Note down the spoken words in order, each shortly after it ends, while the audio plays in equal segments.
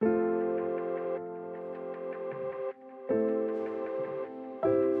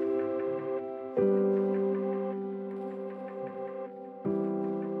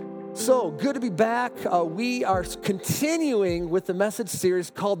So good to be back. We are continuing with the message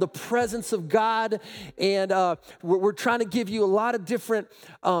series called The Presence of God. And we're trying to give you a lot of different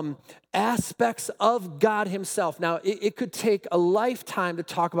aspects of God himself. Now, it could take a lifetime to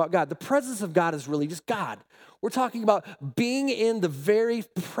talk about God. The presence of God is really just God. We're talking about being in the very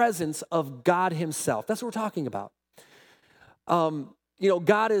presence of God himself. That's what we're talking about.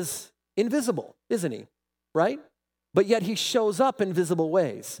 God is invisible, isn't he? Right? But yet he shows up in visible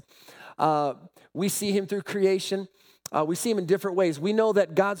ways. We see him through creation. We see him in different ways. We know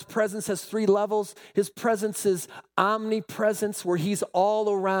that God's presence has three levels. His presence is omnipresence, where he's all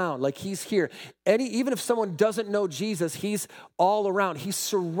around, like he's here. Even if someone doesn't know Jesus, he's all around. He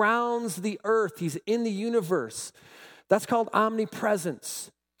surrounds the earth. He's in the universe. That's called omnipresence.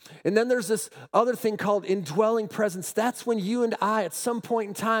 And then there's this other thing called indwelling presence. That's when you and I, at some point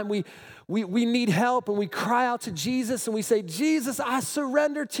in time, we need help and we cry out to Jesus and we say, Jesus, I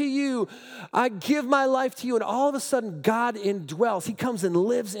surrender to you. I give my life to you. And all of a sudden, God indwells. He comes and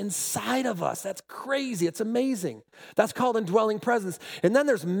lives inside of us. That's crazy. It's amazing. That's called indwelling presence. And then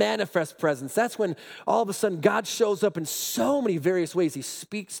there's manifest presence. That's when all of a sudden God shows up in so many various ways. He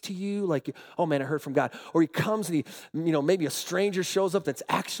speaks to you like, oh man, I heard from God. Or he comes and maybe a stranger shows up that's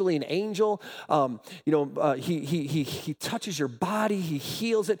actually an angel. He touches your body. He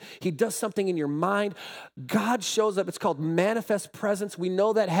heals it. He does something in your mind. God shows up. It's called manifest presence. We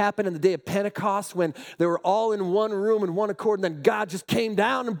know that happened in the day of Pentecost when they were all in one room in one accord, and then God just came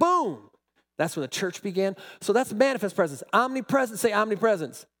down and boom. That's when the church began. So that's manifest presence. Omnipresence, say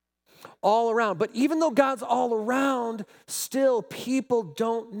omnipresence. All around. But even though God's all around, still people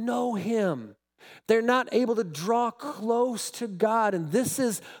don't know him. They're not able to draw close to God. And this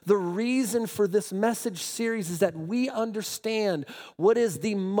is the reason for this message series, is that we understand what is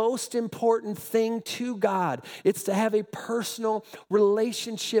the most important thing to God. It's to have a personal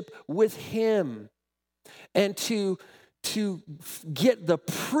relationship with him and to get the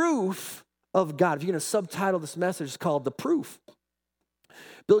proof of God. If you're going to subtitle this message, it's called The Proof.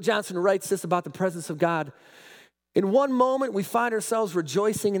 Bill Johnson writes this about the presence of God. In one moment, we find ourselves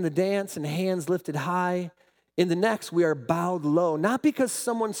rejoicing in the dance and hands lifted high. In the next, we are bowed low, not because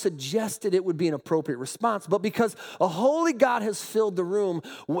someone suggested it would be an appropriate response, but because a holy God has filled the room.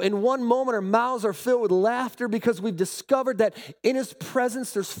 In one moment, our mouths are filled with laughter because we've discovered that in his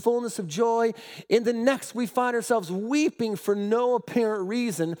presence, there's fullness of joy. In the next, we find ourselves weeping for no apparent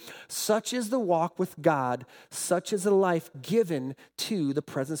reason. Such is the walk with God. Such is the life given to the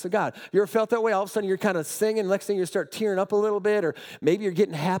presence of God. You ever felt that way? All of a sudden, you're kind of singing. Next thing, you start tearing up a little bit, or maybe you're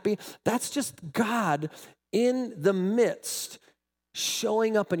getting happy. That's just God in the midst,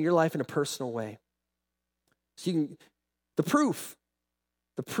 showing up in your life in a personal way. So the proof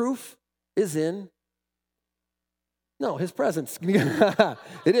is in, his presence. It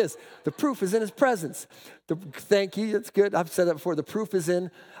is. The proof is in his presence. Thank you, that's good. I've said that before. The proof is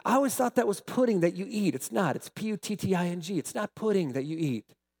in, I always thought that was pudding that you eat. It's not. It's P-U-T-T-I-N-G. It's not pudding that you eat,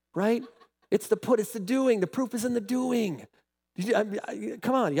 right? It's the doing. The proof is in the doing.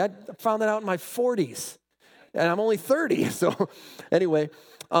 Come on, I found that out in my 40s. And I'm only 30, so anyway.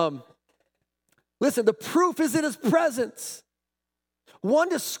 Listen, the proof is in his presence. One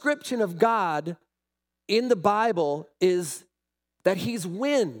description of God in the Bible is that he's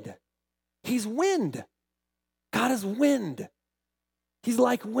wind. He's wind. God is wind. He's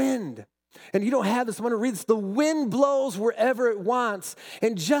like wind. And you don't have this. I'm going to read this. The wind blows wherever it wants.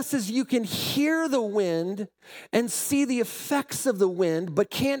 And just as you can hear the wind and see the effects of the wind, but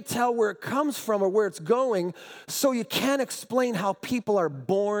can't tell where it comes from or where it's going, so you can't explain how people are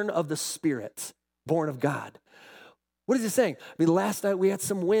born of the Spirit, born of God. What is he saying? Last night we had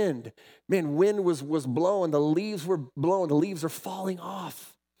some wind. Man, wind was blowing. The leaves were blowing. The leaves are falling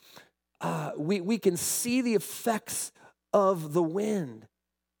off. We can see the effects of the wind.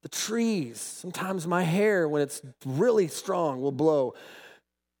 The trees, sometimes my hair, when it's really strong, will blow.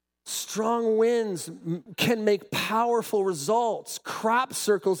 Strong winds can make powerful results. Crop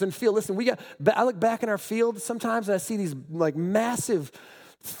circles and field. Listen, I look back in our field sometimes and I see these like massive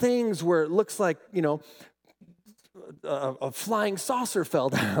things where it looks like, a flying saucer fell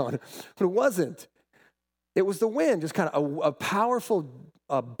down. But it wasn't. It was the wind, just kind of a powerful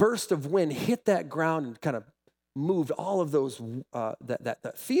burst of wind hit that ground and kind of moved all of those,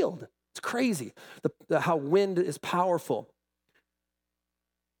 that field. It's crazy how wind is powerful.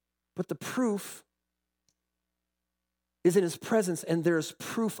 But the proof is in his presence, and there's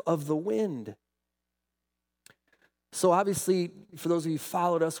proof of the wind. So obviously, for those of you who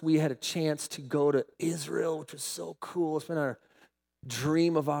followed us, we had a chance to go to Israel, which was so cool. It's been our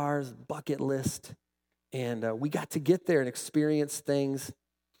dream of ours, bucket list. And we got to get there and experience things.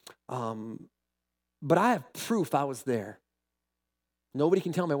 But I have proof I was there. Nobody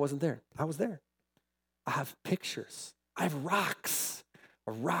can tell me I wasn't there. I was there. I have pictures. I have rocks.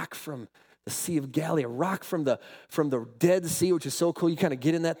 A rock from the Sea of Galilee, a rock from the Dead Sea, which is so cool. You kind of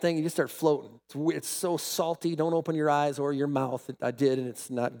get in that thing, you just start floating. It's so salty. Don't open your eyes or your mouth. I did, and it's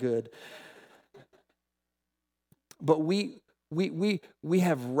not good. But we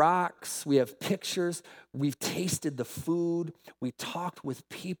have rocks. We have pictures. We've tasted the food. We talked with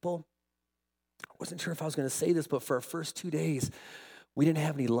people. I wasn't sure if I was going to say this, but for our first 2 days, we didn't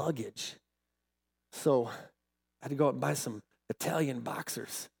have any luggage. So I had to go out and buy some Italian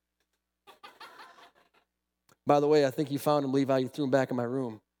boxers. By the way, I think you found them, Levi. You threw them back in my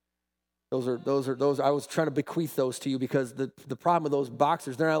room. Those are. I was trying to bequeath those to you because the problem with those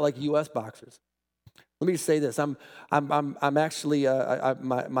boxers, they're not like U.S. boxers. Let me just say this. I'm actually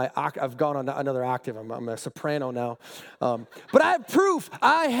I've gone on another octave. I'm a soprano now, but I have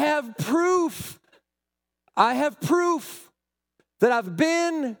proof. I have proof that I've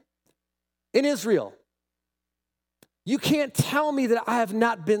been in Israel. You can't tell me that I have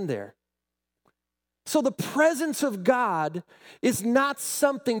not been there. So the presence of God is not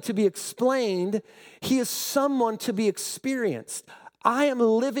something to be explained. He is someone to be experienced. I am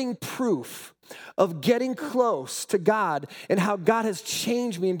living proof of getting close to God and how God has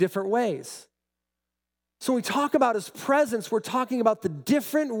changed me in different ways. So when we talk about his presence, we're talking about the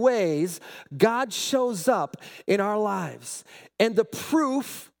different ways God shows up in our lives and the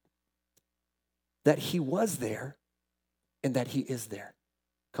proof that he was there and that he is there.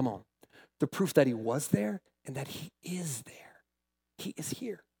 Come on. The proof that he was there and that he is there. He is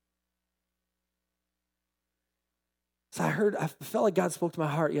here. So I felt like God spoke to my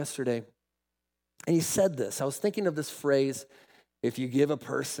heart yesterday. And he said this. I was thinking of this phrase, if you give a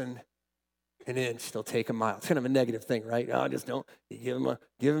person an inch, they'll take a mile. It's kind of a negative thing, right? Oh, just don't. You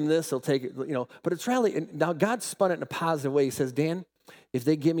give them this, they'll take it, But it's really, now God spun it in a positive way. He says, Dan, if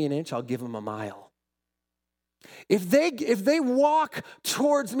they give me an inch, I'll give them a mile. If they walk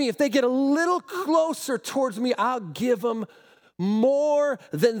towards me, if they get a little closer towards me, I'll give them more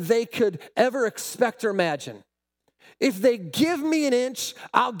than they could ever expect or imagine. If they give me an inch,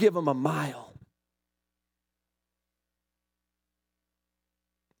 I'll give them a mile.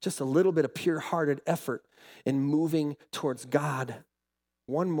 Just a little bit of pure-hearted effort in moving towards God.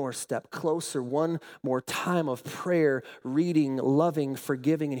 One more step closer, one more time of prayer, reading, loving,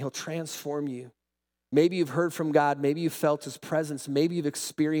 forgiving, and he'll transform you. Maybe you've heard from God. Maybe you've felt his presence. Maybe you've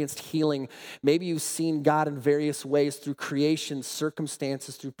experienced healing. Maybe you've seen God in various ways through creation,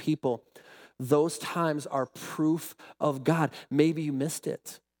 circumstances, through people. Those times are proof of God. Maybe you missed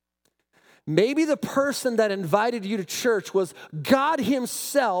it. Maybe the person that invited you to church was God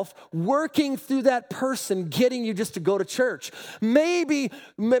himself working through that person, getting you just to go to church. Maybe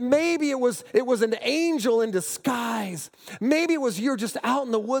it was an angel in disguise. Maybe it was you're just out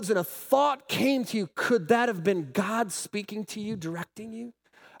in the woods and a thought came to you. Could that have been God speaking to you, directing you?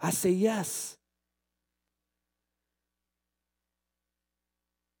 I say yes.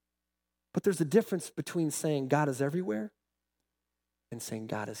 But there's a difference between saying God is everywhere and saying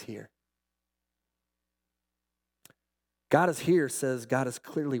God is here. God is here says God is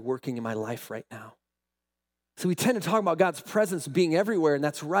clearly working in my life right now. So we tend to talk about God's presence being everywhere, and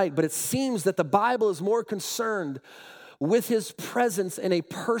that's right, but it seems that the Bible is more concerned with his presence in a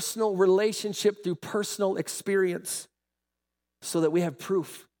personal relationship through personal experience so that we have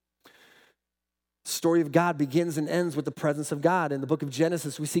proof. The story of God begins and ends with the presence of God. In the book of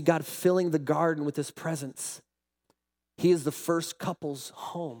Genesis, we see God filling the garden with his presence. He is the first couple's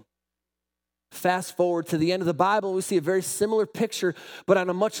home. Fast forward to the end of the Bible, we see a very similar picture, but on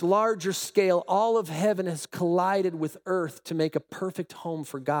a much larger scale. All of heaven has collided with earth to make a perfect home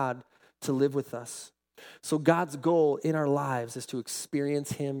for God to live with us. So God's goal in our lives is to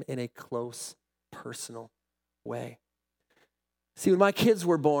experience him in a close, personal way. See, when my kids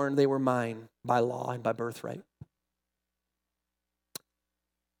were born, they were mine by law and by birthright.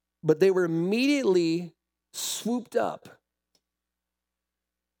 But they were immediately swooped up.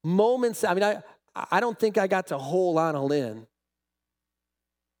 Moments, I don't think I got to hold on Lynn.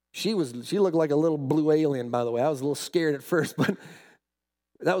 She looked like a little blue alien, by the way. I was a little scared at first, but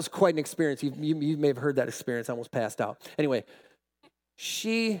that was quite an experience. You may have heard that experience. I almost passed out. Anyway,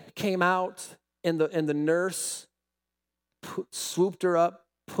 she came out, and the nurse swooped her up,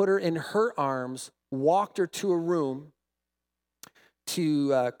 put her in her arms, walked her to a room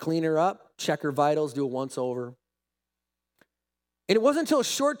to clean her up, check her vitals, do a once-over. And it wasn't until a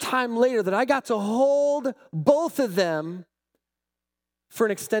short time later that I got to hold both of them for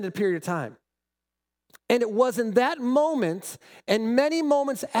an extended period of time. And it was in that moment and many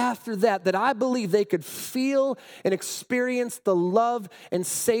moments after that that I believe they could feel and experience the love and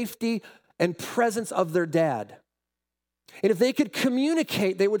safety and presence of their dad. And if they could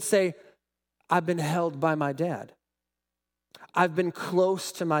communicate, they would say, I've been held by my dad. I've been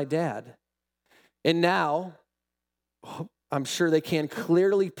close to my dad. And now, I'm sure they can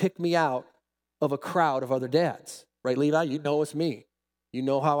clearly pick me out of a crowd of other dads. Right, Levi? You know it's me. You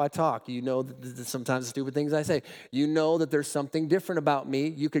know how I talk. You know sometimes the stupid things I say. You know that there's something different about me.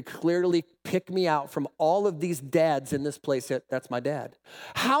 You could clearly pick me out from all of these dads in this place. That's my dad.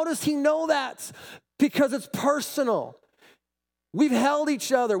 How does he know that? Because it's personal. We've held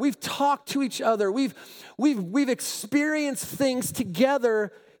each other. We've talked to each other. We've experienced things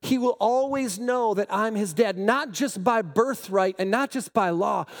together. He will always know that I'm his dad, not just by birthright and not just by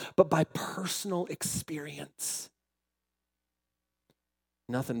law, but by personal experience.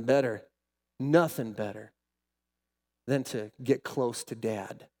 Nothing better than to get close to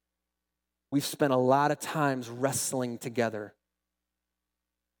dad. We've spent a lot of times wrestling together.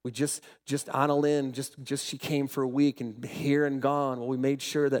 We just Anna Lynn, she came for a week and here and gone. Well, we made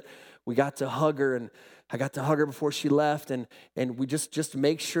sure that we got to hug her, and I got to hug her before she left, and we just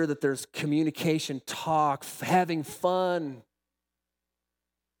make sure that there's communication, talk, having fun.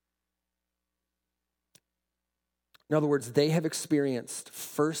 In other words, they have experienced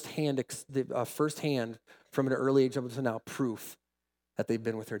firsthand from an early age up until now proof that they've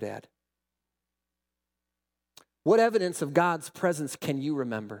been with their dad. What evidence of God's presence can you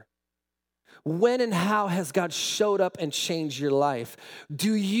remember? When and how has God showed up and changed your life?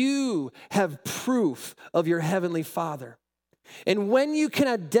 Do you have proof of your heavenly Father? And when you can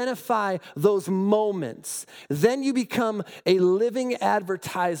identify those moments, then you become a living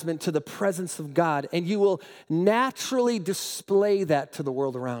advertisement to the presence of God, and you will naturally display that to the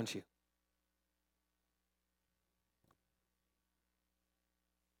world around you.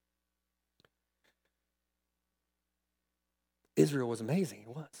 Israel was amazing.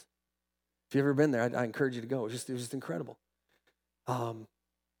 It was. If you've ever been there, I encourage you to go. It was just incredible. I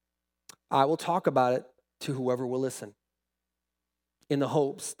will talk about it to whoever will listen, in the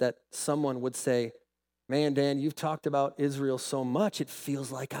hopes that someone would say, man, Dan, you've talked about Israel so much, it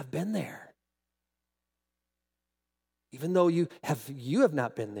feels like I've been there. Even though you have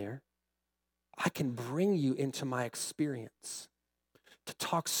not been there, I can bring you into my experience to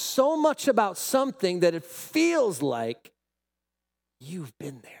talk so much about something that it feels like you've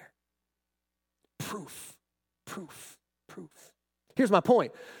been there. Proof. Here's my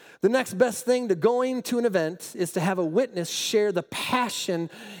point. The next best thing to going to an event is to have a witness share the passion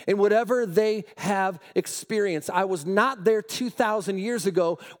in whatever they have experienced. I was not there 2,000 years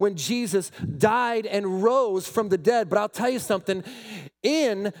ago when Jesus died and rose from the dead, but I'll tell you something.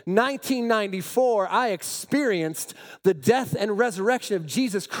 In 1994, I experienced the death and resurrection of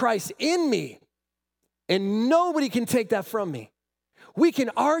Jesus Christ in me, and nobody can take that from me. We can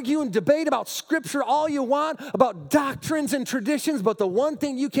argue and debate about scripture all you want, about doctrines and traditions, but the one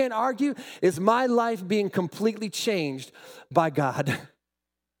thing you can't argue is my life being completely changed by God.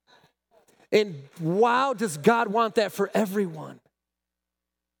 And wow, does God want that for everyone?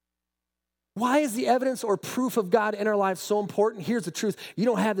 Why is the evidence or proof of God in our lives so important? Here's the truth. You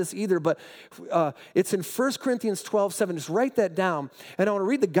don't have this either, but it's in 1 Corinthians 12:7. Just write that down. And I want to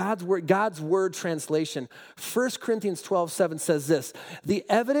read the God's Word translation. 1 Corinthians 12:7 says this: the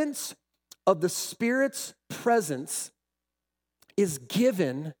evidence of the Spirit's presence is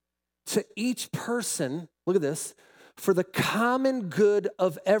given to each person, look at this, for the common good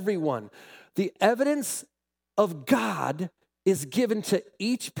of everyone. The evidence of God is given to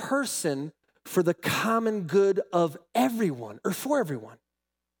each person for the common good of everyone, or for everyone.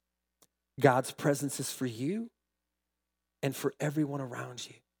 God's presence is for you and for everyone around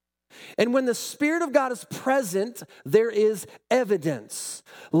you. And when the Spirit of God is present, there is evidence.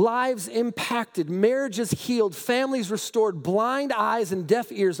 Lives impacted, marriages healed, families restored, blind eyes and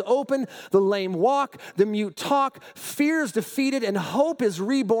deaf ears open, the lame walk, the mute talk, fears defeated, and hope is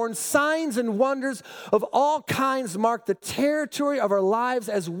reborn. Signs and wonders of all kinds mark the territory of our lives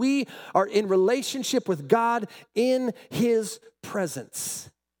as we are in relationship with God in His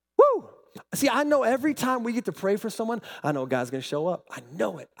presence. Woo! See, I know every time we get to pray for someone, I know God's going to show up. I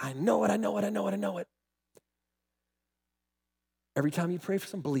know it. Every time you pray for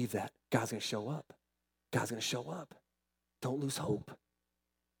someone, believe that. God's going to show up. God's going to show up. Don't lose hope.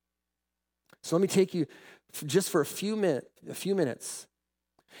 So let me take you just for a few minutes,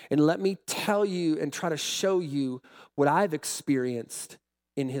 and let me tell you and try to show you what I've experienced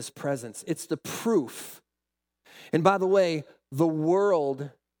in His presence. It's the proof. And by the way, the world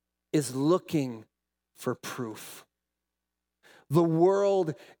is looking for proof. The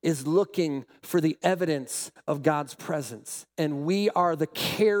world is looking for the evidence of God's presence, and we are the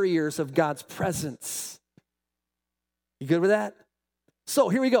carriers of God's presence. You good with that? So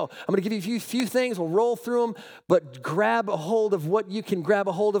here we go. I'm going to give you a few things. We'll roll through them, but grab a hold of what you can grab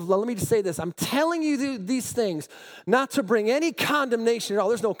a hold of. Let me just say this. I'm telling you these things not to bring any condemnation at all.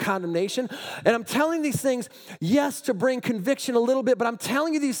 There's no condemnation. And I'm telling these things, yes, to bring conviction a little bit, but I'm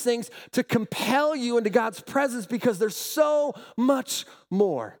telling you these things to compel you into God's presence because there's so much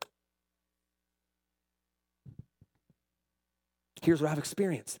more. Here's what I've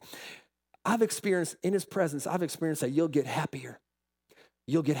experienced. In his presence, I've experienced that you'll get happier.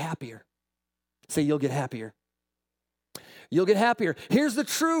 You'll get happier. Say, you'll get happier. You'll get happier. Here's the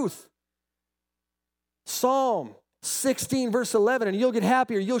truth. Psalm 16, verse 11, and you'll get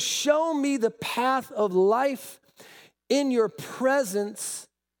happier. You'll show me the path of life. In your presence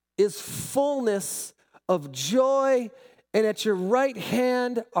is fullness of joy, and at your right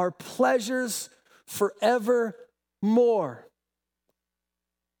hand are pleasures forevermore.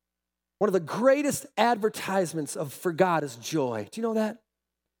 One of the greatest advertisements for God is joy. Do you know that?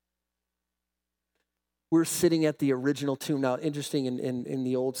 We're sitting at the original tomb. Now, interesting, in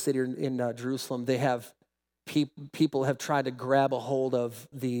the old city in Jerusalem, they have people have tried to grab a hold of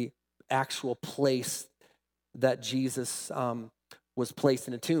the actual place that Jesus was placed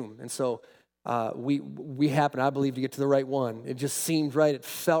in a tomb. And so we happened, I believe, to get to the right one. It just seemed right. It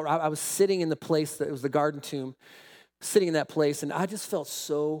felt, I was sitting in the place that it was the garden tomb, sitting in that place, and I just felt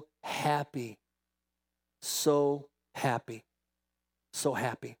so happy. So happy. So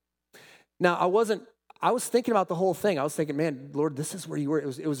happy. Now, I was thinking about the whole thing. I was thinking, man, Lord, this is where you were.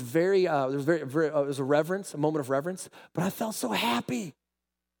 It was a reverence, a moment of reverence, but I felt so happy.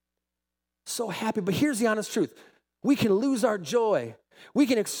 So happy. But here's the honest truth. We can lose our joy. We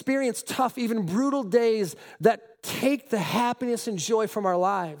can experience tough, even brutal days that take the happiness and joy from our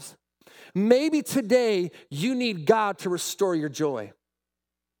lives. Maybe today you need God to restore your joy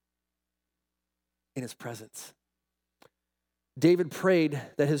in his presence. David prayed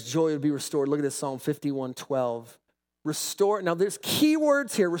that his joy would be restored. Look at this, Psalm 51:12. Restore, now there's key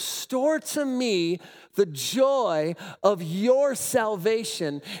words here. Restore to me the joy of your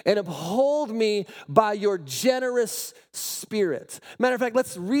salvation and uphold me by your generous spirit. Matter of fact,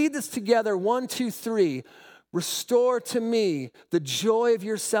 let's read this together. 1, 2, 3. Restore to me the joy of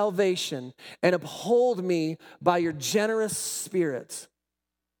your salvation and uphold me by your generous spirit.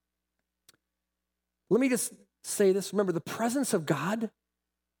 Let me just say this. Remember, the presence of God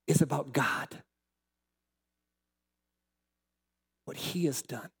is about God. What he has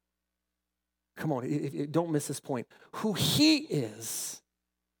done. Come on, don't miss this point. Who he is.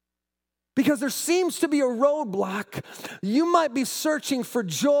 Because there seems to be a roadblock. You might be searching for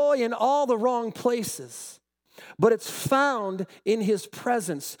joy in all the wrong places. But it's found in his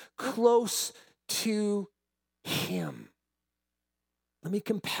presence, close to him. Let me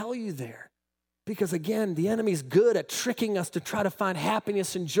compel you there. Because again, the enemy's good at tricking us to try to find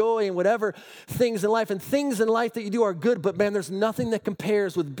happiness and joy and whatever things in life. And things in life that you do are good, but man, there's nothing that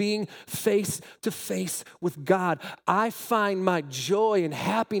compares with being face to face with God. I find my joy and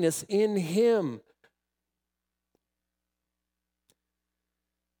happiness in him.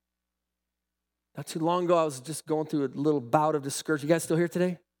 Not too long ago, I was just going through a little bout of discouragement. You guys still here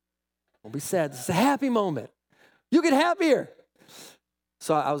today? Don't be sad. This is a happy moment. You get happier.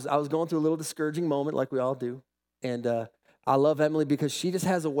 So I was going through a little discouraging moment like we all do. And I love Emily because she just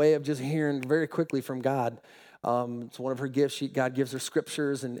has a way of just hearing very quickly from God. It's one of her gifts. God gives her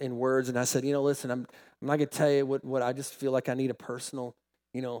scriptures and words. And I said, listen, I'm not going to tell you what I just feel like I need a personal,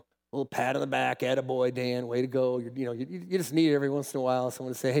 little pat on the back, attaboy, Dan, way to go. You just need it every once in a while.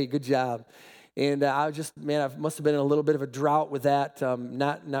 Someone to say, hey, good job. And I must have been in a little bit of a drought with that,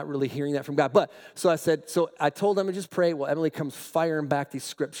 not really hearing that from God. But so I told them to just pray. Well, Emily comes firing back these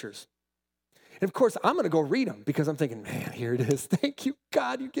scriptures. And of course, I'm going to go read them because I'm thinking, man, here it is. Thank you,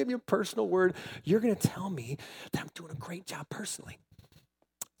 God. You gave me a personal word. You're going to tell me that I'm doing a great job personally.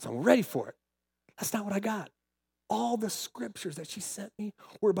 So I'm ready for it. That's not what I got. All the scriptures that she sent me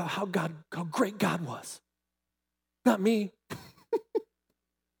were about how great God was. Not me.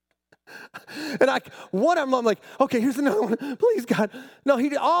 And one of them, I'm like, okay, here's another one. Please, God. No,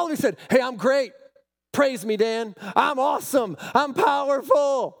 all of them said, hey, I'm great. Praise me, Dan. I'm awesome. I'm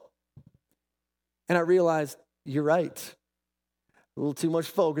powerful. And I realized, you're right. A little too much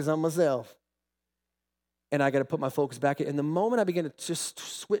focus on myself. And I got to put my focus back. And the moment I began to just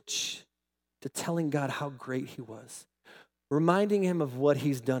switch to telling God how great he was, reminding him of what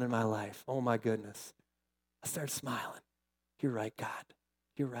he's done in my life, oh my goodness, I started smiling. You're right, God.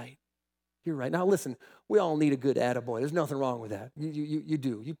 You're right. You're right. Now listen, we all need a good attaboy. There's nothing wrong with that. You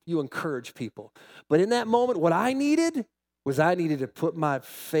do. You encourage people. But in that moment, what I needed to put my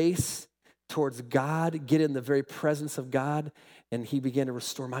face towards God, get in the very presence of God, and he began to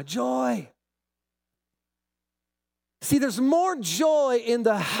restore my joy. See, there's more joy in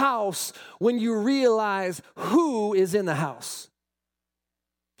the house when you realize who is in the house.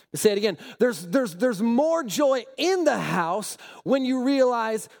 Say it again. There's more joy in the house when you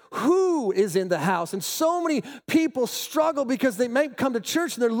realize who is in the house. And so many people struggle because they may come to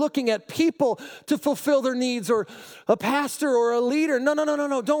church and they're looking at people to fulfill their needs, or a pastor or a leader.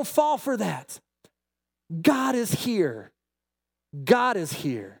 No. Don't fall for that. God is here. God is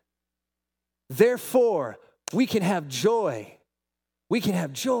here. Therefore, we can have joy. We can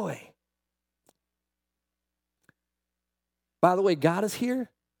have joy. By the way, God is here.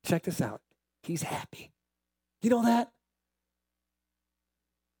 Check this out. He's happy. You know that?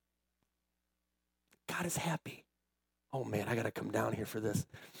 God is happy. Oh man, I got to come down here for this.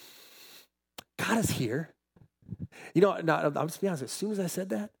 God is here. You know, now, I'll just be honest. As soon as I said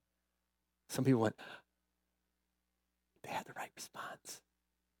that, some people went, they had the right response.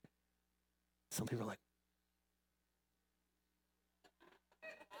 Some people were like,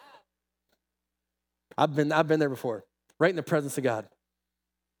 I've been there before, right in the presence of God.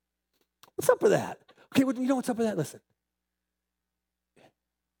 What's up with that? Okay, well, you know what's up with that? Listen. You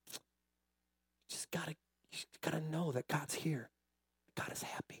just gotta know that God's here. God is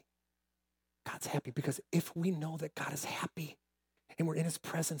happy. God's happy because if we know that God is happy and we're in his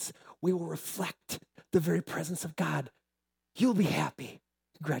presence, we will reflect the very presence of God. You'll be happy.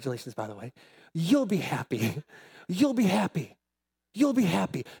 Congratulations, by the way. You'll be happy. You'll be happy. You'll be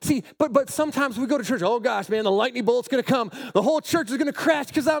happy. See, but sometimes we go to church, oh gosh, man, the lightning bolt's gonna come. The whole church is gonna crash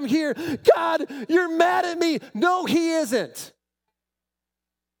because I'm here. God, you're mad at me. No, he isn't.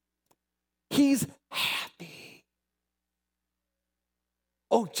 He's happy.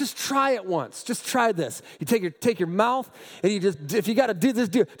 Oh, just try it once. Just try this. You take your mouth and you just, if you gotta do this,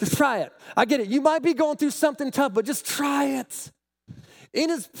 just try it. I get it. You might be going through something tough, but just try it. In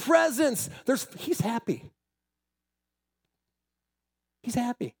his presence, he's happy. He's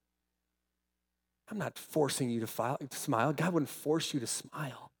happy. I'm not forcing you to smile. God wouldn't force you to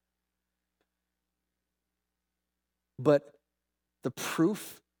smile. But the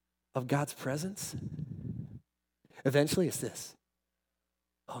proof of God's presence eventually is this.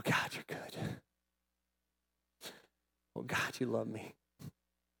 Oh, God, you're good. Oh, God, you love me.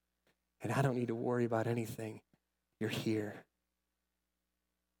 And I don't need to worry about anything. You're here.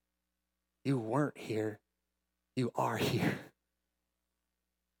 You weren't here. You are here.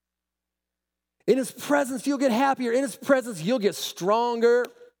 In his presence, you'll get happier. In his presence, you'll get stronger.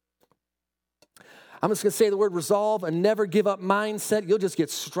 I'm just going to say the word resolve, a never give up mindset. You'll just get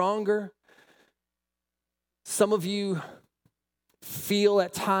stronger. Some of you feel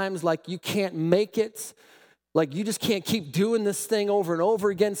at times like you can't make it, like you just can't keep doing this thing over and over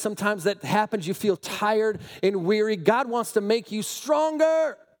again. Sometimes that happens. You feel tired and weary. God wants to make you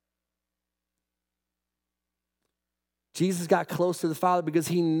stronger. Jesus got close to the Father because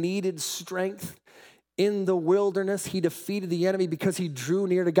he needed strength. In the wilderness, he defeated the enemy because he drew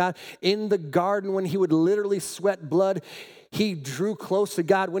near to God. In the garden, when he would literally sweat blood, he drew close to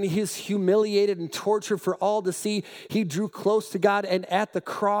God. When he is humiliated and tortured for all to see, he drew close to God. And at the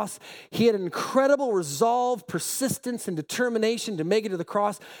cross, he had an incredible resolve, persistence, and determination to make it to the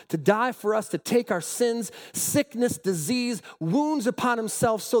cross, to die for us, to take our sins, sickness, disease, wounds upon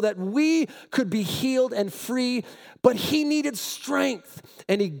himself so that we could be healed and free. But he needed strength,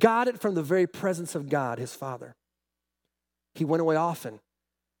 and he got it from the very presence of God, his Father. He went away often,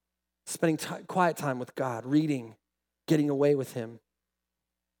 spending quiet time with God, reading, getting away with him.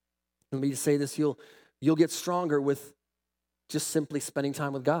 Let me just say this, you'll get stronger with just simply spending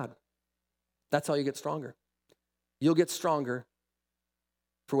time with God. That's how you get stronger. You'll get stronger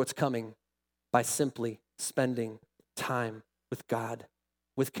for what's coming by simply spending time with God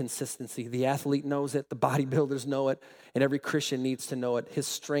with consistency. The athlete knows it, the bodybuilders know it, and every Christian needs to know it. His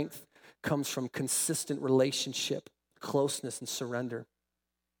strength comes from consistent relationship, closeness, and surrender.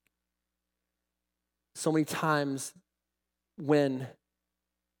 So many times when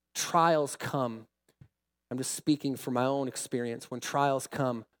trials come, I'm just speaking from my own experience, when trials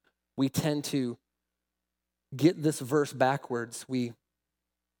come, we tend to get this verse backwards. We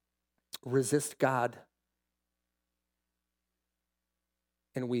resist God.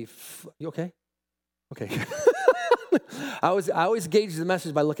 And you okay? Okay. I always gauge the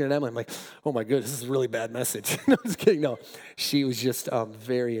message by looking at Emily. I'm like, oh my goodness, this is a really bad message. No, I'm just kidding. No, she was just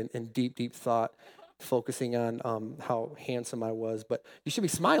very in deep, deep thought. focusing on how handsome I was, but you should be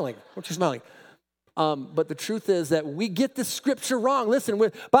smiling. Don't you smiling? But the truth is that we get this scripture wrong. Listen,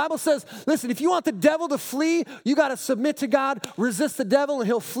 the Bible says, listen, if you want the devil to flee, you got to submit to God, resist the devil, and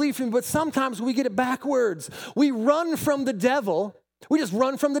he'll flee from you. But sometimes we get it backwards. We run from the devil. We just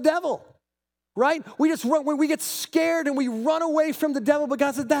run from the devil, right? We just run, when we get scared and we run away from the devil, but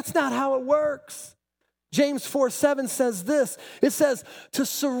God said, that's not how it works. James 4:7 says this. It says, to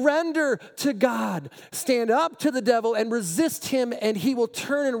surrender to God, stand up to the devil and resist him, and he will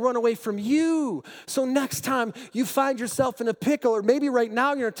turn and run away from you. So next time you find yourself in a pickle, or maybe right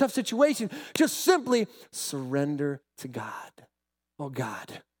now you're in a tough situation, just simply surrender to God. Oh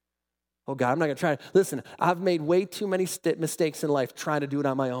God, I'm not going to try. Listen, I've made way too many mistakes in life trying to do it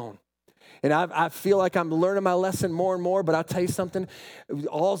on my own. And I feel like I'm learning my lesson more and more, but I'll tell you something.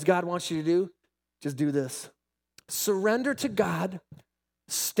 All God wants you to do, just do this. Surrender to God,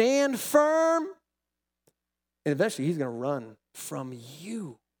 stand firm, and eventually he's going to run from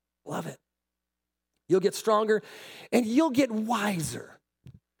you. Love it. You'll get stronger and you'll get wiser.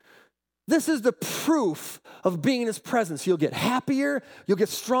 This is the proof of being in his presence. You'll get happier, you'll get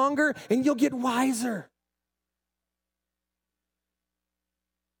stronger, and you'll get wiser.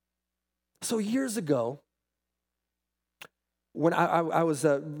 So years ago, when I was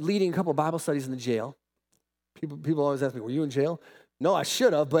leading a couple of Bible studies in the jail, people always ask me, were you in jail? No, I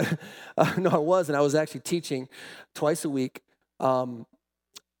should have, but no, I wasn't. I was actually teaching twice a week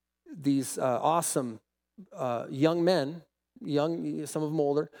these awesome young men, some of them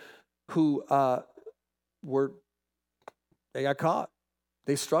older, who they got caught.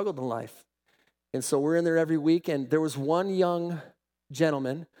 They struggled in life. And so we're in there every week, and there was one young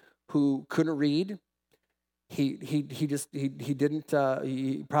gentleman who couldn't read. He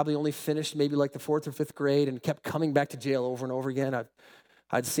probably only finished maybe like the 4th or 5th grade and kept coming back to jail over and over again.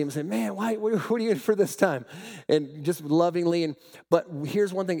 I'd see him and say, man, what are you in for this time? And just lovingly. But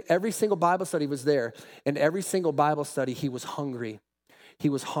here's one thing. Every single Bible study was there. And every single Bible study, he was hungry. He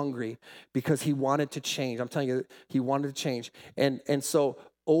was hungry because he wanted to change. I'm telling you, he wanted to change. And so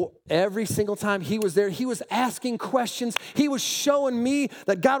every single time he was there, he was asking questions. He was showing me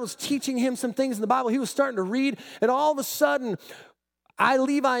that God was teaching him some things in the Bible. He was starting to read, and all of a sudden, I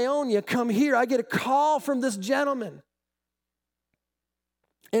leave Ionia, come here. I get a call from this gentleman.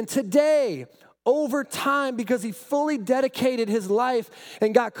 And today, over time, because he fully dedicated his life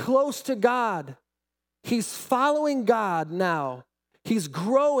and got close to God, he's following God now. He's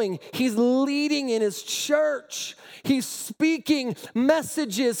growing. He's leading in his church. He's speaking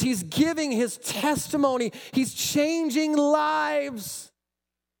messages. He's giving his testimony. He's changing lives.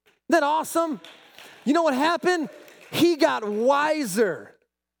 Isn't that awesome? You know what happened? He got wiser.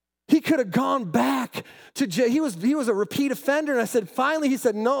 He could have gone back to jail. He was a repeat offender. And I said, finally, he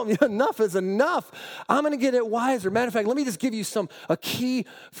said, no, enough is enough. I'm going to get it wiser. Matter of fact, let me just give you a key.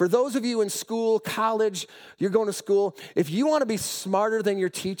 For those of you in school, college, you're going to school. If you want to be smarter than your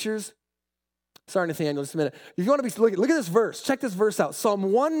teachers, sorry, Nathaniel, just a minute. If you want to be, look at this verse. Check this verse out. Psalm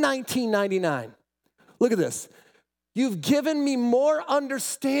 119:99. Look at this. You've given me more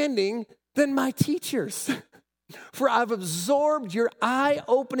understanding than my teachers. For I've absorbed your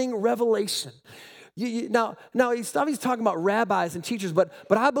eye-opening revelation. Now he's talking about rabbis and teachers, but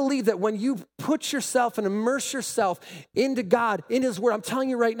I believe that when you put yourself and immerse yourself into God, in his word, I'm telling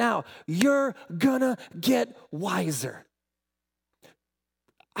you right now, you're gonna get wiser.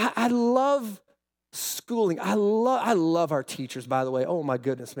 I love schooling. I love our teachers, by the way. Oh my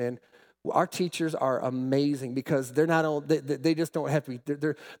goodness, man. Our teachers are amazing because they're not all, they just don't have to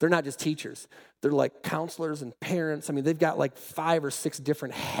be, they're not just teachers. They're like counselors and parents. I mean, they've got like 5 or 6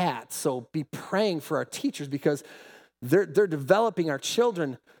 different hats. So be praying for our teachers because they're developing our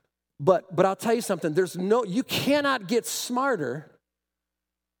children. But I'll tell you something, you cannot get smarter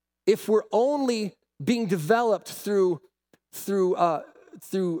if we're only being developed through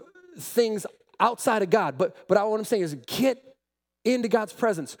things outside of God. But what I'm saying is get into God's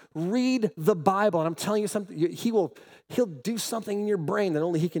presence. Read the Bible. And I'm telling you something, he'll do something in your brain that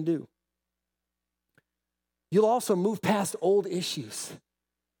only he can do. You'll also move past old issues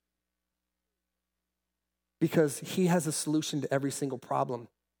because he has a solution to every single problem.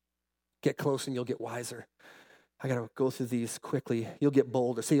 Get close and you'll get wiser. I got to go through these quickly. You'll get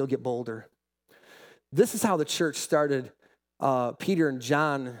bolder. Say you'll get bolder. This is how the church started. Peter and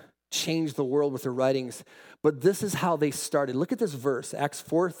John changed the world with their writings. But this is how they started. Look at this verse, Acts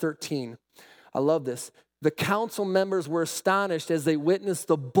 4:13. I love this. The council members were astonished as they witnessed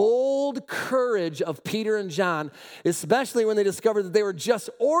the bold courage of Peter and John, especially when they discovered that they were just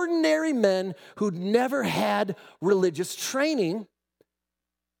ordinary men who'd never had religious training.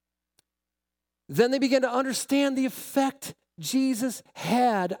 Then they began to understand the effect Jesus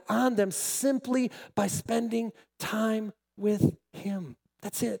had on them simply by spending time with him.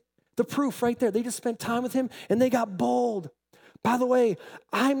 That's it. The proof right there. They just spent time with him and they got bold. By the way,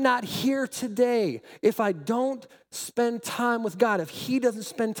 I'm not here today if I don't spend time with God. If he doesn't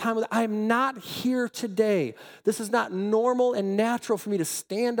spend time with, I'm not here today. This is not normal and natural for me to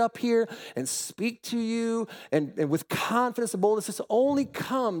stand up here and speak to you and with confidence and boldness. This only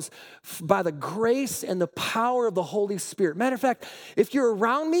comes by the grace and the power of the Holy Spirit. Matter of fact, if you're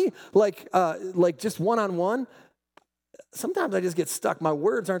around me, like just one-on-one, sometimes I just get stuck. My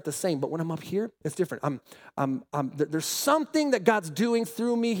words aren't the same, but when I'm up here, it's different. There's something that God's doing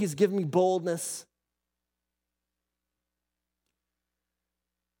through me. He's given me boldness.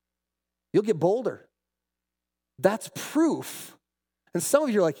 You'll get bolder. That's proof. And some of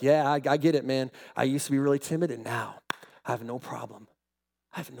you are like, yeah, I get it, man. I used to be really timid, and now I have no problem.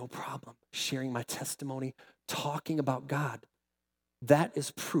 I have no problem sharing my testimony, talking about God. That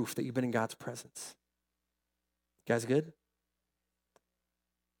is proof that you've been in God's presence. You guys good?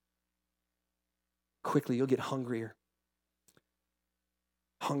 Quickly, you'll get hungrier.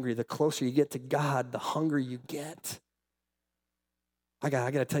 Hungry. The closer you get to God, the hungrier you get. I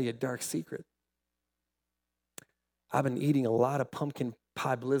got to tell you a dark secret. I've been eating a lot of pumpkin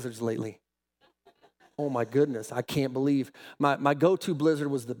pie blizzards lately. Oh my goodness, I can't believe. My go-to blizzard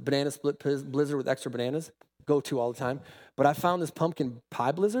was the banana split blizzard with extra bananas. Go-to all the time. But I found this pumpkin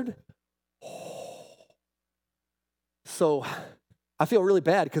pie blizzard. So I feel really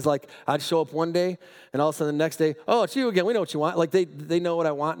bad because I'd show up one day and all of a sudden the next day, oh, it's you again. We know what you want. They know what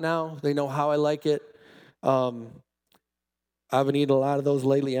I want now. They know how I like it. I've been eating a lot of those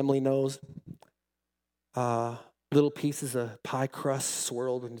lately. Emily knows. Little pieces of pie crust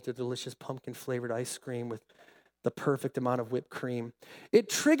swirled into delicious pumpkin flavored ice cream with the perfect amount of whipped cream. It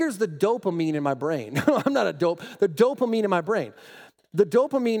triggers the dopamine in my brain. I'm not a dope. The dopamine in my brain. The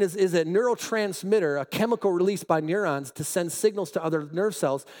dopamine is a neurotransmitter, a chemical released by neurons to send signals to other nerve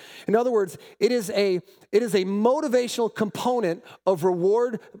cells. In other words, it is a motivational component of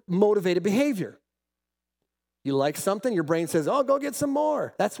reward-motivated behavior. You like something, your brain says, oh, go get some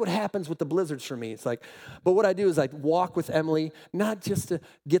more. That's what happens with the blizzards for me. It's like, but what I do is I walk with Emily, not just to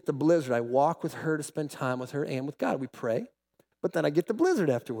get the blizzard. I walk with her to spend time with her and with God. We pray, but then I get the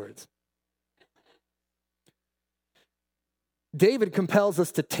blizzard afterwards. David compels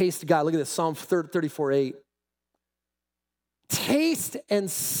us to taste God. Look at this, Psalm 34:8. Taste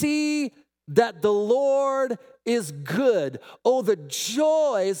and see that the Lord is good. Oh, the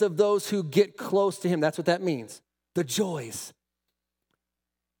joys of those who get close to him. That's what that means. The joys.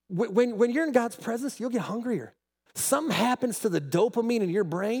 When you're in God's presence, you'll get hungrier. Something happens to the dopamine in your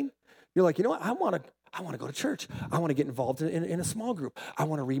brain. You're like, you know what? I want to go to church. I want to get involved in a small group. I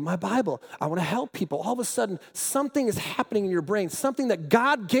want to read my Bible. I want to help people. All of a sudden, something is happening in your brain. Something that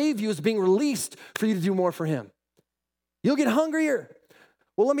God gave you is being released for you to do more for him. You'll get hungrier.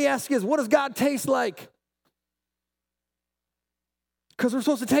 Well, let me ask you this. What does God taste like? Because we're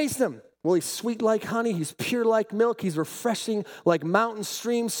supposed to taste him. Well, he's sweet like honey. He's pure like milk. He's refreshing like mountain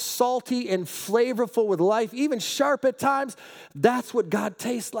streams, salty and flavorful with life, even sharp at times. That's what God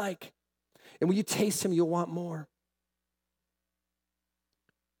tastes like. And when you taste him, you'll want more.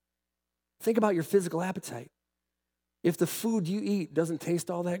 Think about your physical appetite. If the food you eat doesn't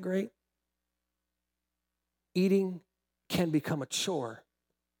taste all that great, eating can become a chore.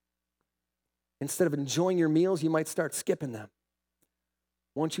 Instead of enjoying your meals, you might start skipping them.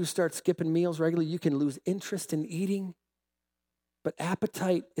 Once you start skipping meals regularly, you can lose interest in eating. But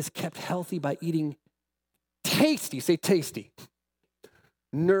appetite is kept healthy by eating tasty, say tasty,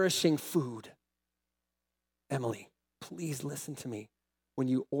 nourishing food. Emily, please listen to me when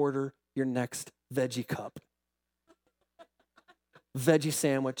you order your next veggie cup. Veggie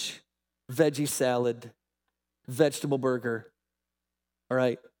sandwich, veggie salad, vegetable burger. All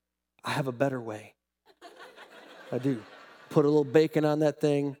right, I have a better way. I do. Put a little bacon on that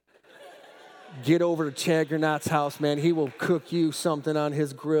thing. Get over to Chaggernot's house, man. He will cook you something on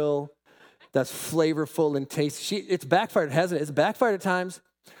his grill that's flavorful and tasty. It's backfired, hasn't it? It's backfired at times.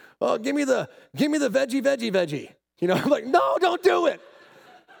 Oh, give me the veggie. You know, I'm like, no, don't do it.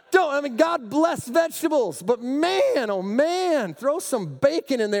 Don't. I mean, God bless vegetables, but man, oh man, throw some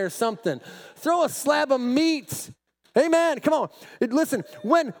bacon in there or something. Throw a slab of meat. Amen. Come on. Listen,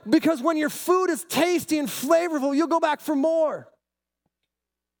 because when your food is tasty and flavorful, you'll go back for more.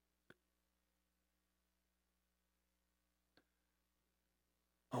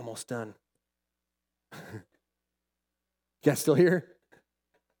 Almost done. You guys still here?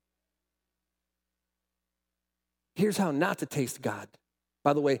 Here's how not to taste God.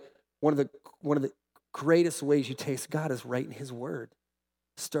 By the way, one of the greatest ways you taste God is right in his word.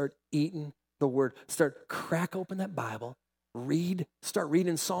 Start eating the word. Crack open that Bible. Start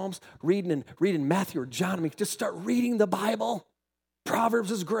reading Psalms, reading Matthew or John. I mean, just start reading the Bible.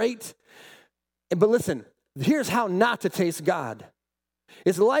 Proverbs is great. But listen, here's how not to taste God.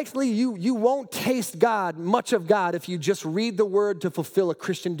 It's likely you won't taste God, much of God, if you just read the word to fulfill a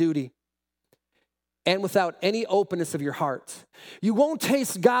Christian duty and without any openness of your heart. You won't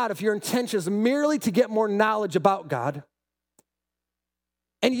taste God if your intention is merely to get more knowledge about God.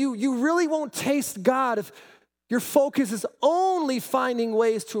 And you really won't taste God if your focus is only finding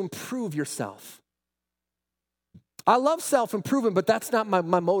ways to improve yourself. I love self-improvement, but that's not my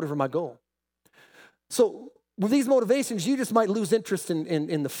motive or my goal. So with these motivations, you just might lose interest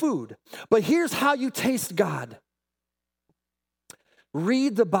in the food. But here's how you taste God.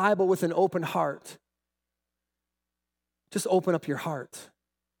 Read the Bible with an open heart. Just open up your heart.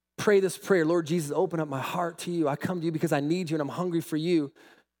 Pray this prayer. Lord Jesus, open up my heart to you. I come to you because I need you and I'm hungry for you.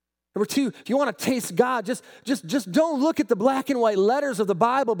 Number two, if you want to taste God, just don't look at the black and white letters of the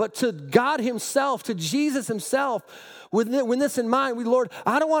Bible, but to God himself, to Jesus himself. With this in mind, Lord,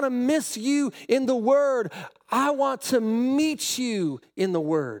 I don't want to miss you in the word. I want to meet you in the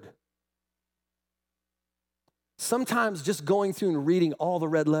word. Sometimes just going through and reading all the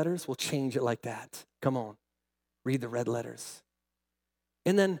red letters will change it like that. Come on, read the red letters.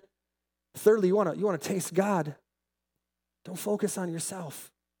 And then thirdly, you want to taste God. Don't focus on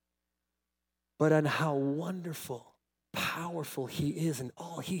yourself, but on how wonderful, powerful he is and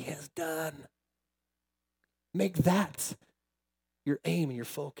all he has done. Make that your aim and your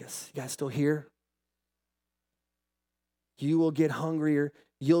focus. You guys still here? You will get hungrier.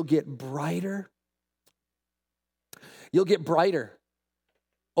 You'll get brighter. You'll get brighter.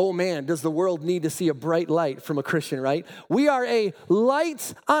 Oh man, does the world need to see a bright light from a Christian, right? We are a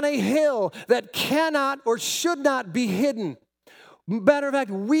light on a hill that cannot or should not be hidden. Matter of fact,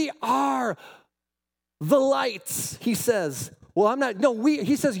 we are the lights, he says. Well, I'm not, no,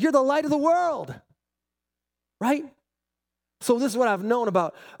 he says, you're the light of the world, right? So this is what I've known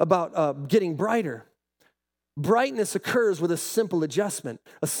about getting brighter. Brightness occurs with a simple adjustment,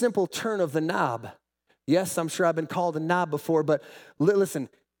 a simple turn of the knob. Yes, I'm sure I've been called a knob before, but listen,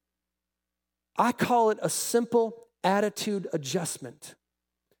 I call it a simple attitude adjustment.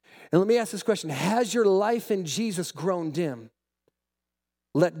 And let me ask this question. Has your life in Jesus grown dim?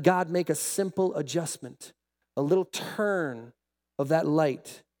 Let God make a simple adjustment, a little turn of that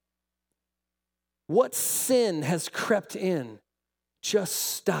light. What sin has crept in? Just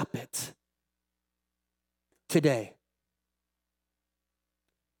stop it today.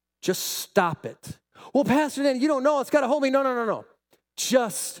 Just stop it. Well, Pastor Dan, you don't know. It's got to hold me. No.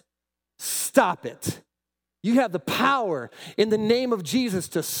 Just stop it. You have the power in the name of Jesus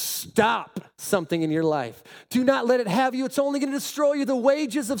to stop something in your life. Do not let it have you. It's only going to destroy you. The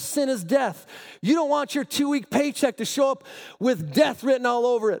wages of sin is death. You don't want your 2-week paycheck to show up with death written all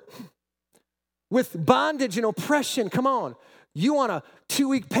over it, with bondage and oppression. Come on. You want a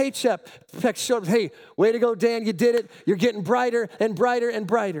 2-week paycheck show up. Hey, way to go, Dan. You did it. You're getting brighter and brighter and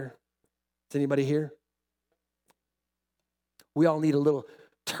brighter. Is anybody here? We all need a little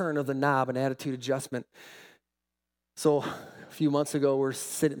turn of the knob, an attitude adjustment. So a few months ago, we're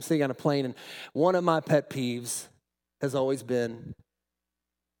sitting on a plane, and one of my pet peeves has always been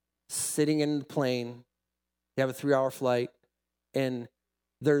sitting in the plane. You have a 3-hour flight, and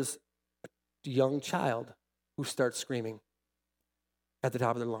there's a young child who starts screaming at the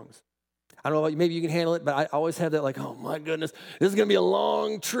top of their lungs. I don't know about you, maybe you can handle it, but I always have that like, oh my goodness, this is going to be a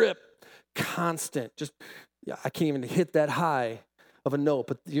long trip. Constant, I can't even hit that high of a note.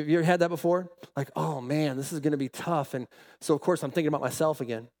 But you ever had that before? Like, oh man, this is going to be tough. And so of course I'm thinking about myself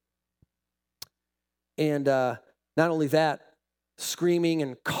again. And not only that, screaming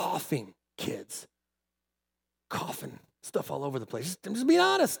and coughing kids. Coughing stuff all over the place. I'm just being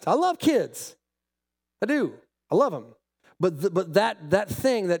honest. I love kids. I do. I love them. But that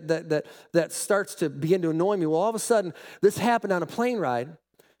thing that starts to begin to annoy me, well, all of a sudden, this happened on a plane ride.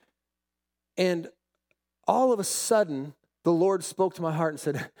 And all of a sudden, the Lord spoke to my heart and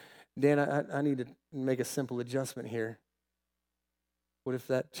said, Dan, I need to make a simple adjustment here. What if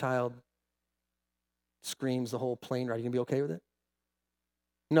that child screams the whole plane ride? Are you going to be okay with it?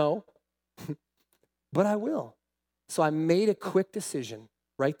 No, but I will. So I made a quick decision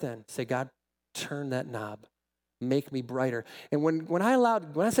right then. Say, God, turn that knob. Make me brighter. And when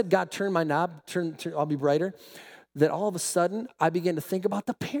I said, God, turn my knob, I'll be brighter, that all of a sudden I began to think about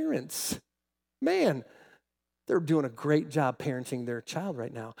the parents. Man, They're doing a great job parenting their child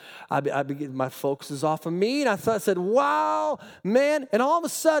right now. My focus is off of me, and I said, wow, man. And all of a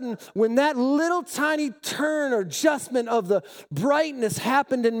sudden, when that little tiny turn or adjustment of the brightness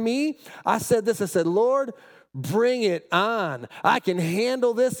happened in me, I said, Lord, bring it on. I can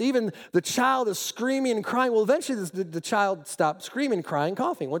handle this. Even the child is screaming and crying. Well, eventually the child stopped screaming, crying,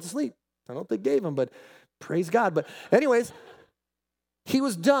 coughing, went to sleep. I don't know what they gave him, but praise God. But anyways, he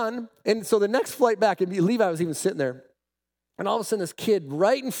was done, and so the next flight back, and Levi was even sitting there, and all of a sudden this kid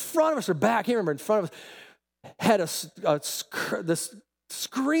right in front of us, or back, I can't remember, in front of us, had this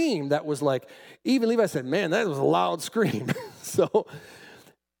scream that was like, even Levi said, man, that was a loud scream.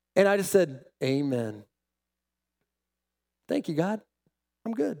 And I just said, amen. Thank you, God.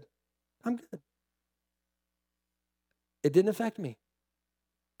 I'm good. It didn't affect me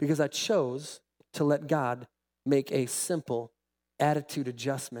because I chose to let God make a simple attitude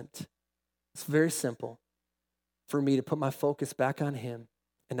adjustment. It's very simple for me to put my focus back on him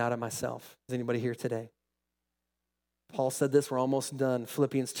and not on myself. Is anybody here today? Paul said this, we're almost done.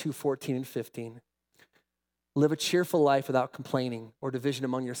 Philippians 2:14 and 15. Live a cheerful life without complaining or division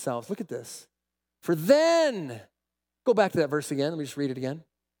among yourselves. Look at this. For then, go back to that verse again. Let me just read it again.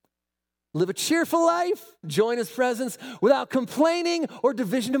 Live a cheerful life, join his presence without complaining or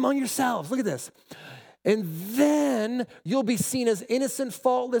division among yourselves. Look at this. And then you'll be seen as innocent,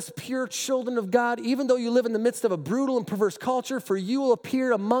 faultless, pure children of God, even though you live in the midst of a brutal and perverse culture, for you will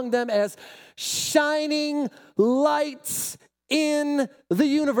appear among them as shining lights in the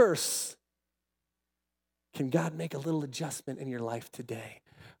universe. Can God make a little adjustment in your life today?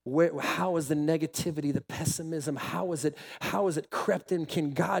 How is the negativity, the pessimism, how is it crept in?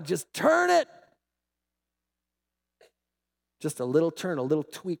 Can God just turn it? Just a little turn, a little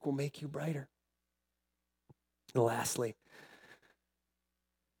tweak will make you brighter. And lastly,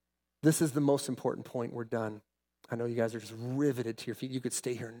 this is the most important point. We're done. I know you guys are just riveted to your feet. You could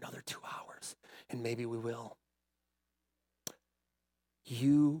stay here another 2 hours, and maybe we will.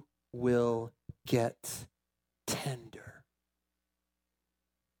 You will get tender.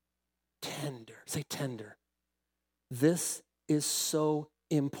 Tender. Say tender. This is so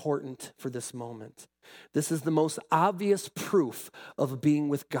important for this moment. This is the most obvious proof of being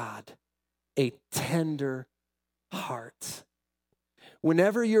with God. A tender heart.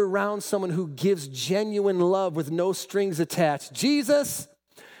 Whenever you're around someone who gives genuine love with no strings attached, Jesus,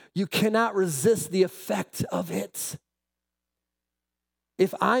 you cannot resist the effect of it.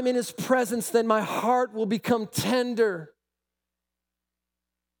 If I'm in his presence, then my heart will become tender.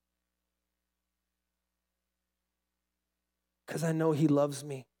 Because I know he loves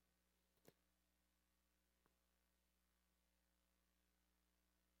me.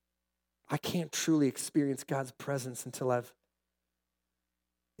 I can't truly experience God's presence until I've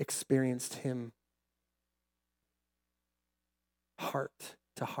experienced him heart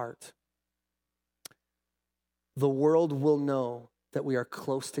to heart. The world will know that we are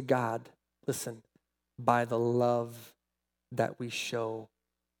close to God, listen, by the love that we show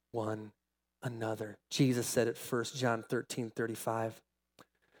one another. Jesus said it first, John 13:35.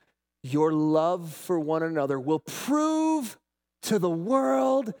 Your love for one another will prove to the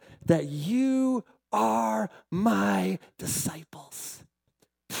world that you are my disciples.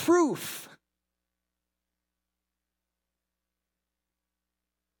 Proof.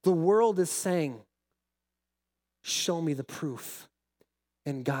 The world is saying, show me the proof.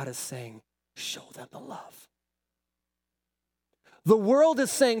 And God is saying, show them the love. The world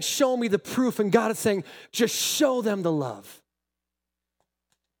is saying, show me the proof. And God is saying, just show them the love.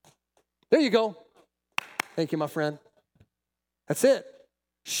 There you go. Thank you, my friend. That's it.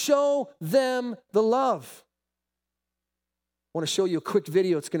 Show them the love. I want to show you a quick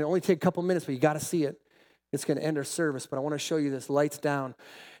video. It's going to only take a couple minutes, but you got to see it. It's going to end our service, but I want to show you this. Lights down.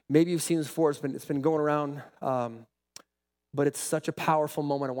 Maybe you've seen this before. It's been going around, but it's such a powerful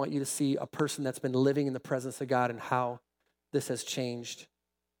moment. I want you to see a person that's been living in the presence of God and how this has changed,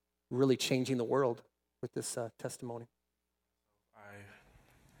 really changing the world with this testimony.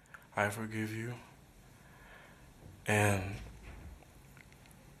 I forgive you. And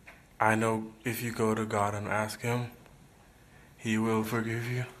I know if you go to God and ask him, he will forgive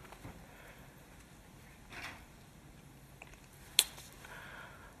you.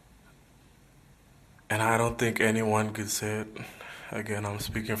 And I don't think anyone could say it. Again, I'm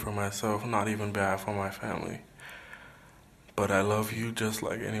speaking for myself, not even bad for my family. But I love you just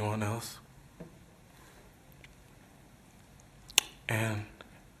like anyone else. And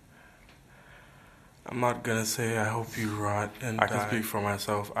I'm not going to say I hope you rot and I can speak for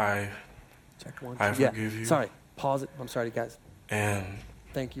myself. I forgive you. Sorry, pause it. I'm sorry, guys. And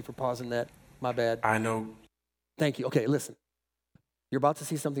thank you for pausing that. My bad. I know Thank you. Okay, listen. You're about to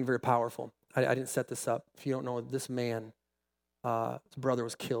see something very powerful. I didn't set this up. If you don't know, this man, his brother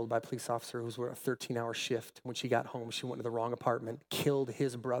was killed by a police officer who was working a 13-hour shift. When she got home, she went to the wrong apartment, killed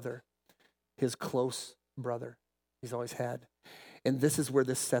his brother, his close brother he's always had. And this is where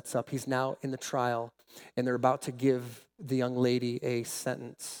this sets up. He's now in the trial, and they're about to give the young lady a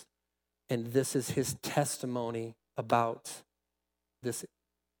sentence. And this is his testimony about this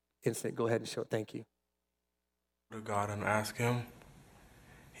incident. Go ahead and show it. Thank you. Go to God and ask him.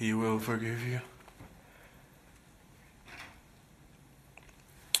 He will forgive you.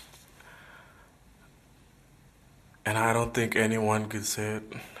 And I don't think anyone could say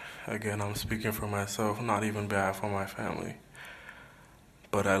it. Again, I'm speaking for myself, not even behalf of my family.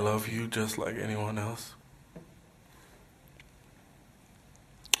 But I love you just like anyone else.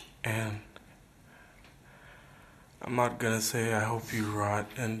 And I'm not gonna say I hope you rot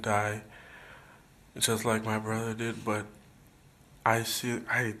and die just like my brother did, but I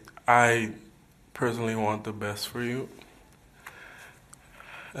personally want the best for you.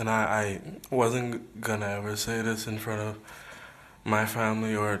 And I wasn't gonna ever say this in front of my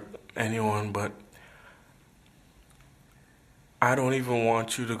family or anyone, but I don't even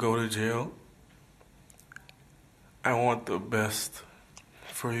want you to go to jail. I want the best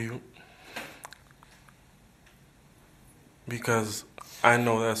for you. Because I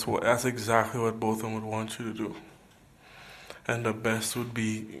know that's exactly what both of them would want you to do. And the best would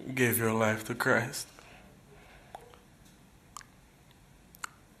be give your life to Christ.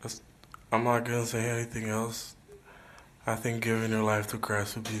 I'm not going to say anything else. I think giving your life to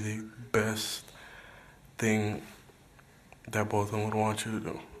Christ would be the best thing that both of them would want you to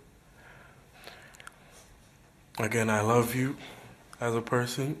do. Again, I love you as a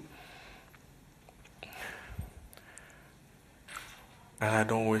person. And I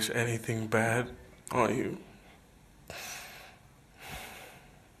don't wish anything bad on you.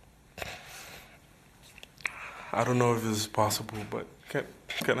 I don't know if this is possible, but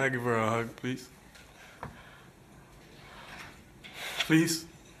can I give her a hug, please? Please?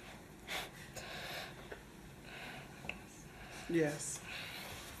 Yes.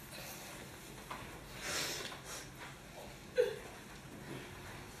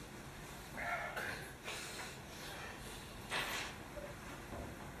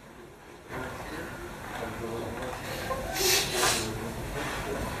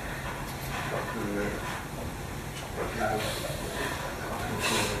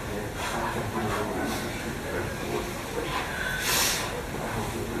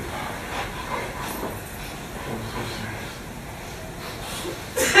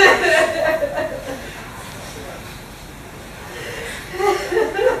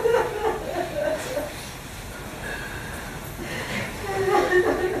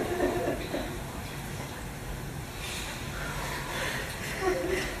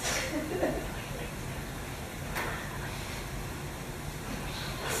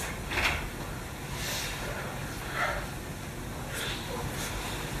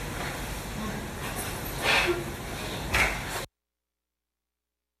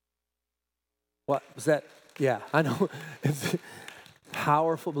 What was that? Yeah, I know. It's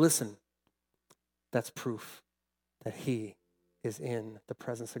powerful. But listen, that's proof that he is in the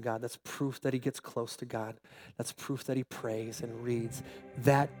presence of God. That's proof that he gets close to God. That's proof that he prays and reads.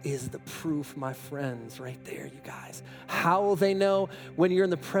 That is the proof, my friends, right there, you guys. How will they know? When you're in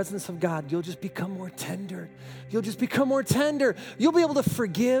the presence of God, you'll just become more tender. You'll just become more tender. You'll be able to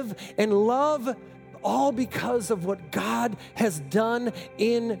forgive and love, all because of what God has done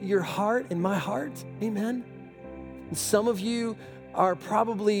in your heart, in my heart. Amen. And some of you are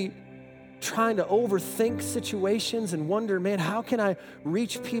probably trying to overthink situations and wonder, man, how can I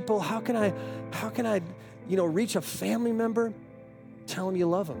reach people? How can I, reach a family member? Tell them you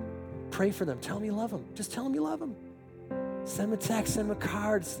love them. Pray for them. Tell them you love them. Just tell them you love them. Send them a text, send them a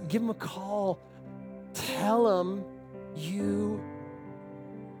card, give them a call. Tell them you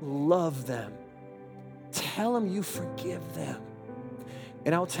love them. Tell them you forgive them.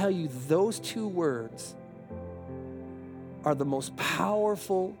 And I'll tell you, those two words are the most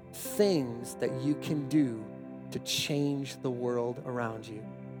powerful things that you can do to change the world around you.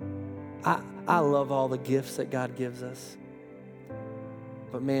 I love all the gifts that God gives us.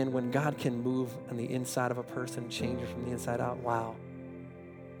 But man, when God can move on the inside of a person, change it from the inside out, wow.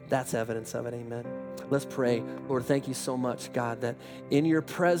 That's evidence of it, amen. Let's pray. Lord, thank you so much, God, that in your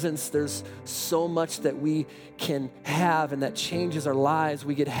presence, there's so much that we can have and that changes our lives.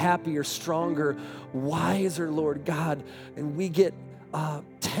 We get happier, stronger, wiser, Lord God, and we get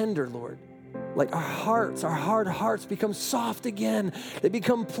tender, Lord. Like our hard hearts become soft again. They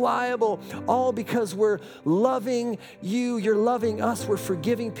become pliable, all because we're loving you. You're loving us. We're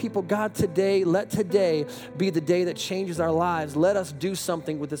forgiving people. God, today, let today be the day that changes our lives. Let us do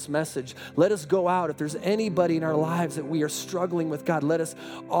something with this message. Let us go out. If there's anybody in our lives that we are struggling with, God, let us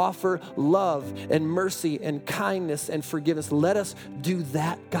offer love and mercy and kindness and forgiveness. Let us do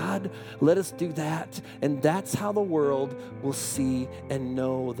that, God. Let us do that. And that's how the world will see and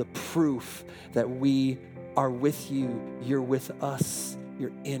know the proof that we are with you, you're with us,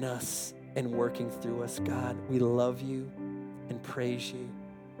 you're in us and working through us, God. We love you and praise you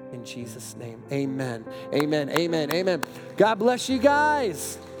in Jesus' name. Amen, amen, amen, amen. God bless you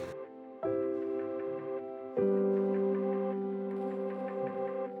guys.